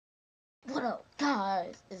What up,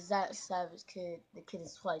 guys? Is that Savage Kid? The Kid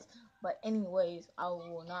is twice. But anyways, I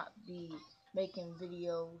will not be making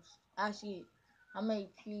videos. Actually, I may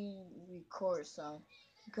pre-record some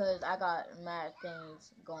because I got mad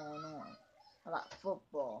things going on. I got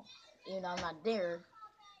football. Even though I'm not there,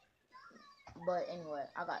 but anyway,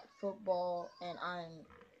 I got football and I'm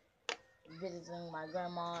visiting my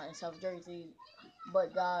grandma in South Jersey.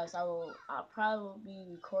 But guys, I'll probably be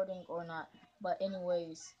recording or not. But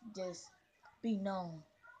anyways, just be known.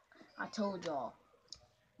 I told y'all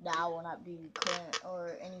that I will not be recording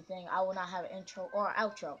or anything. I will not have an intro or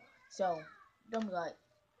outro. So don't be like,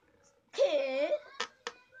 kid,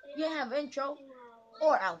 you didn't have intro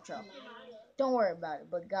or outro. Don't worry about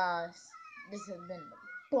it. But guys, this has been the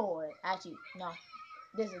boy. Actually, no,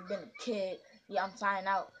 this has been the kid. Yeah, I'm signing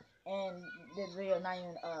out, and this video not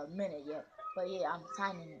even a minute yet. But yeah, I'm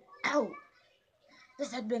signing out.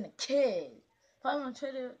 This has been a kid. Follow me on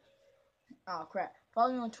Twitter. Oh crap.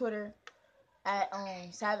 Follow me on Twitter at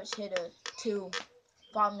Savage Hitter 2.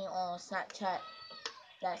 Follow me on Snapchat.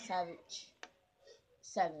 That's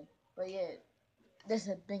Savage7. But yeah, this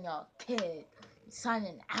has been your kid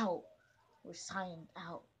signing out. We're signing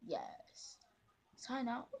out. Yes. Sign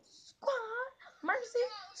out. Squad. Mercy.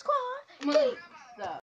 Squad.